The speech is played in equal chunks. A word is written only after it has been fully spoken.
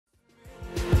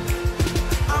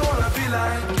This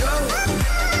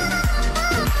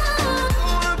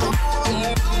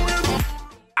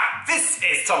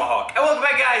is Tomohawk, and welcome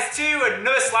back guys to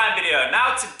another slime video.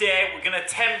 Now today we're going to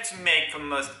attempt to make the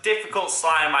most difficult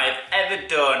slime I have ever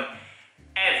done,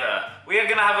 ever. We are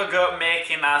going to have a go at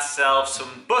making ourselves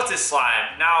some butter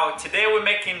slime. Now today we're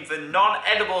making the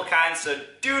non-edible kind, so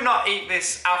do not eat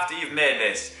this after you've made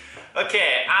this.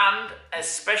 Okay, and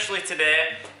especially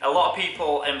today, a lot of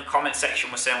people in the comment section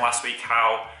were saying last week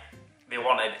how they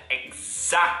wanted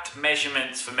exact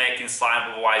measurements for making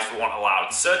slime, otherwise we weren't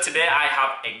allowed. So today I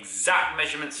have exact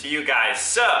measurements for you guys.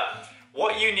 So,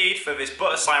 what you need for this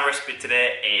butter slime recipe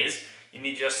today is, you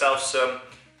need yourself some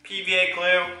PVA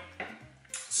glue,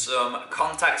 some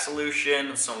contact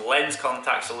solution, some lens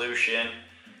contact solution,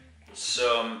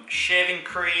 some shaving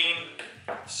cream,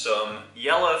 some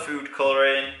yellow food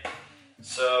colouring,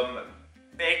 some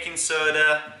baking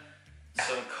soda,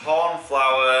 some corn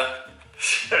flour.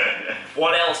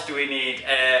 What else do we need?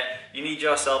 You need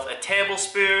yourself a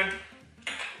tablespoon,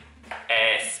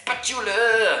 a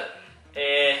spatula,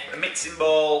 a mixing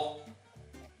bowl,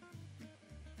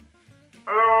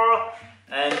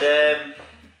 and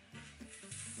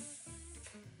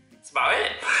that's about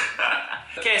it.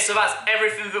 Okay, so that's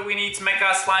everything that we need to make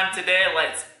our slime today.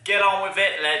 Let's get on with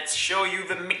it. Let's show you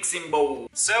the mixing bowl.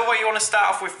 So what you want to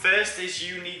start off with first is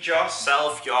you need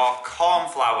yourself your corn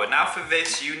flour. Now for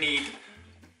this you need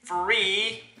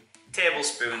 3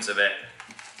 tablespoons of it.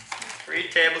 3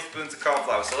 tablespoons of corn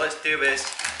flour. So let's do this.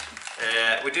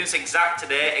 We're doing this exact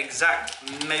today, exact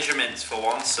measurements for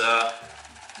once. So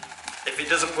if it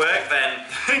doesn't work, then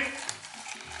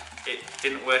it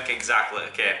didn't work exactly.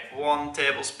 Okay, 1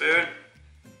 tablespoon.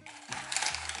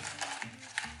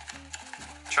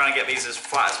 Trying to get these as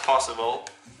flat as possible.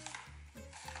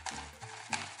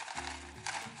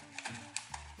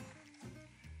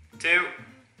 2.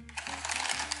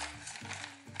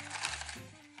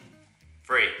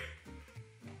 3.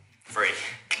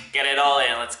 Get it all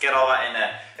in, let's get all that in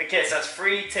there. Okay, so that's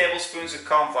 3 tablespoons of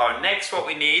corn flour. Next what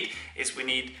we need is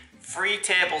 3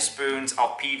 tablespoons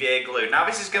of PVA glue. Now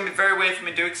this is going to be very weird for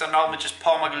me to do because I normally just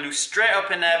pour my glue straight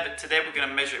up in there, but today we're going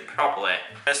to measure it properly.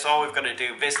 First of all, we've got to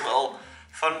do this little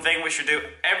fun thing we should do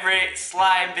every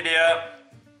slime video.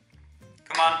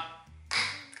 Come on.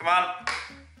 Come on.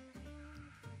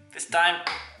 This time.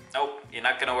 Nope, you're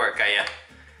not going to work, are you?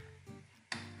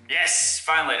 Yes,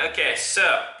 finally. Okay,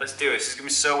 so let's do this. This is going to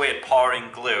be so weird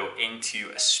pouring glue into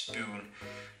a spoon.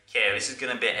 Okay, this is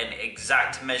going to be an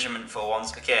exact measurement for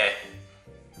once. Okay,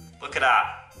 look at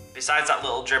that. Besides that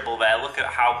little dribble there, look at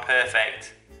how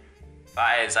perfect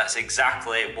that is. That's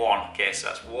exactly 1. Okay, so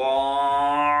that's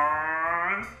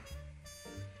 1.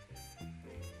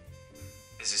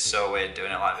 This is so weird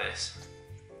doing it like this.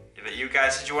 If it you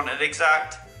guys said you wanted it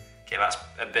exact, okay, that's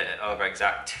a bit over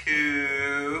exact.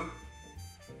 2.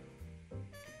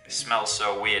 It smells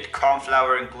so weird. Corn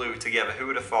flour and glue together, who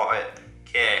would have thought it?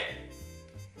 Okay.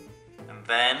 And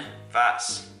then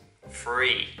that's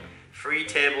 3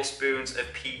 tablespoons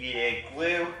of PVA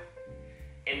glue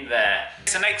in there.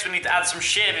 So next we need to add some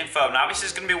shaving foam. Now this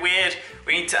is going to be weird.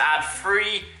 We need to add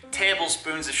 3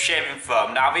 tablespoons of shaving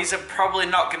foam. Now these are probably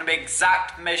not going to be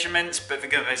exact measurements, but they're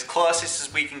going to be as closest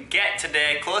as we can get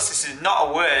today. Closest is not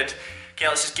a word. Okay,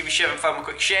 let's just give your shaving foam a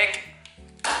quick shake.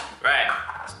 Right,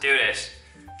 let's do this.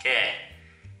 Okay.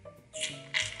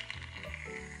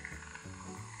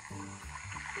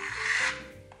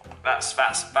 That's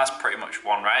pretty much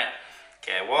 1, right?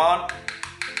 Okay, 1.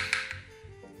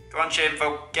 Come on, shaving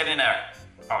foam, get in there.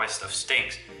 Oh, this stuff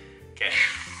stinks. Okay.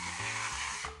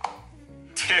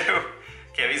 2.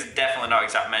 Okay, these are definitely not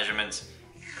exact measurements.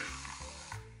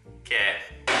 Okay,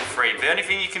 3. The only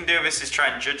thing you can do with this is try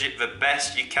and judge it the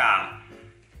best you can.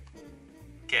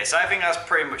 Okay, so I think that's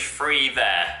pretty much 3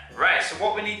 there. Right, so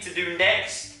what we need to do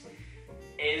next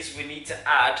is we need to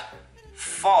add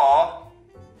 4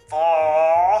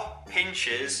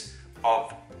 pinches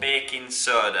of baking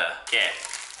soda. Okay.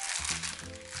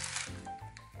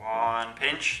 1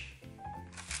 pinch.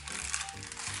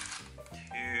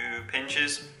 2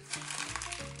 pinches.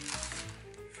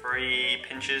 3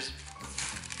 pinches.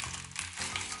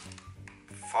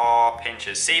 4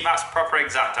 pinches. See, that's proper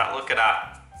exact. Look at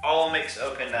that. All mixed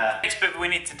up in there. Next bit we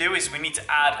need to do is we need to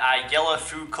add our yellow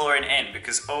food colouring in,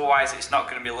 because otherwise it's not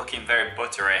going to be looking very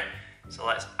buttery. So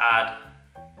let's add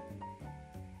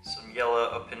some yellow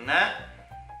up in there.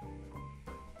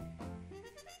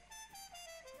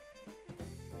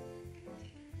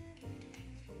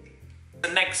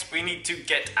 Next we need to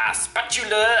get our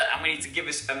spatula and we need to give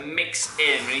this a mix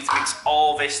in. We need to mix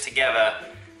all this together.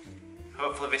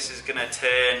 Hopefully this is going to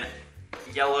turn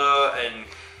yellow and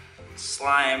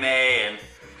slimy and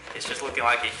It's just looking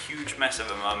like a huge mess at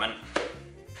the moment.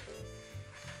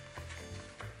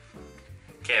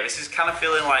 Okay, this is kind of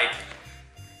feeling like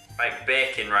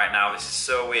bacon right now. This is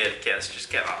so weird. Okay, let's just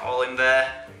get that all in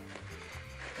there.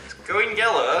 It's going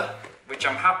yellow, which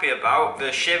I'm happy about.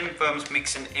 The shaving foam's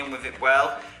mixing in with it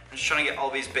well. I'm just trying to get all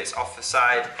these bits off the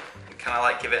side and kind of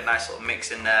like give it a nice little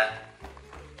mix in there.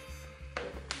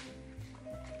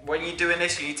 When you're doing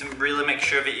this, you need to really make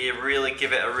sure that you really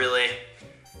give it a really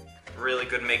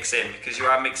good mix in, because you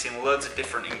are mixing loads of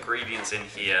different ingredients in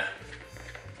here.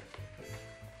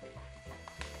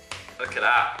 Look at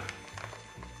that.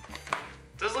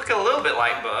 Does look a little bit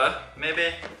like butter. Maybe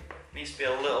it needs to be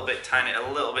a little bit tiny,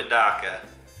 a little bit darker.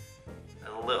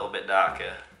 A little bit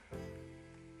darker.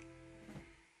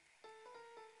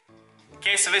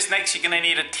 Okay, so this next you're gonna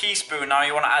need a teaspoon. Now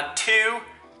you wanna add two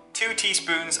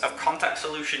teaspoons of contact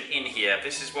solution in here.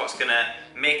 This is what's gonna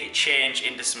make it change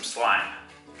into some slime.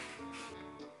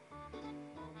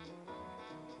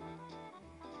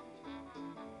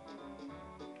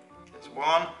 There's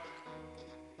 1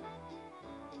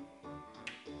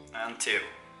 and 2.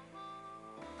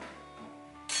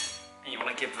 And you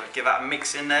want to give that a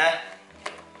mix in there.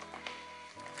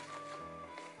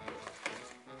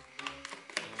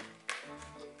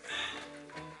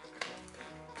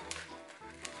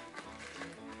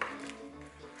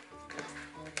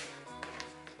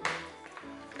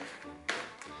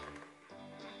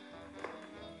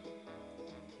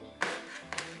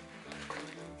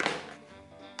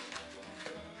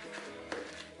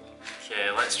 Okay,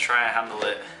 let's try and handle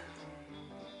it.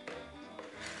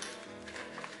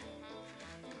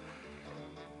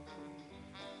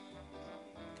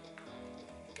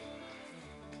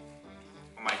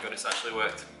 Oh my god, it's actually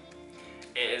worked.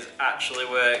 It has actually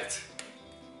worked.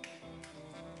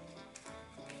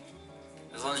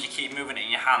 As long as you keep moving it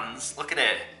in your hands, look at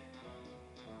it.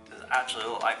 It does actually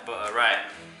look like butter,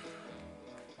 right?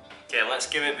 Okay, let's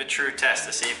give it the true test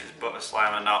to see if it's butter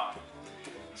slime or not.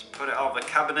 Let's put it on the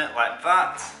cabinet like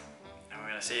that, and we're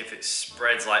gonna see if it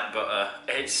spreads like butter.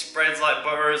 It spreads like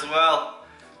butter as well.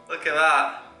 Look at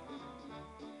that.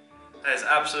 That is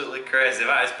absolutely crazy.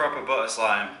 That is proper butter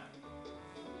slime.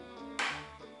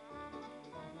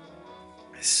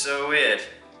 It's so weird.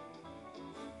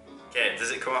 Okay,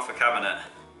 does it come off the cabinet?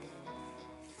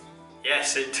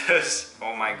 Yes, it does.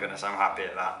 Oh my goodness, I'm happy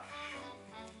at that.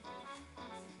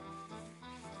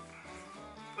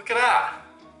 Look at that.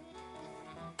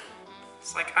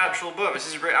 It's like actual butter.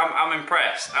 This is I'm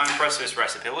impressed. I'm impressed with this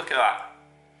recipe. Look at that.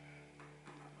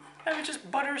 Maybe just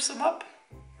butter some up.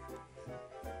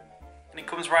 And it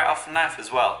comes right off the knife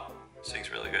as well. So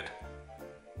it's really good.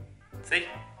 See?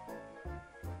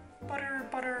 Butter,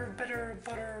 butter, butter,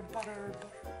 butter, butter, butter.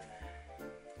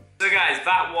 So guys,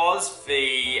 that was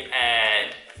the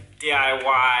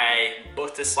DIY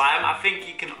butter slime. I think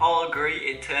you can all agree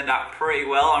it turned out pretty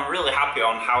well. I'm really happy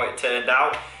on how it turned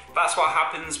out. That's what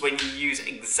happens when you use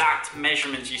exact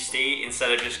measurements you see,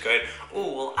 instead of just going,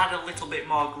 oh, we'll add a little bit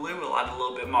more glue, we'll add a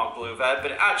little bit more glue there,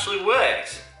 but it actually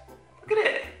works. Look at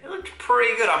it, it looks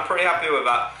pretty good. I'm pretty happy with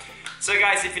that. So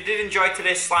guys, if you did enjoy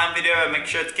today's slime video, make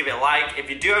sure to give it a like. If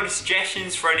you do have any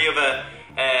suggestions for any other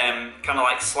kind of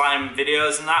like slime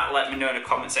videos and that, let me know in the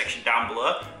comment section down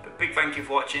below. But big thank you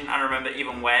for watching, and remember,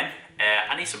 even when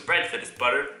I need some bread for this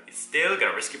butter, it's still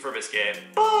gonna risk it for a biscuit.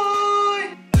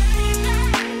 Bye!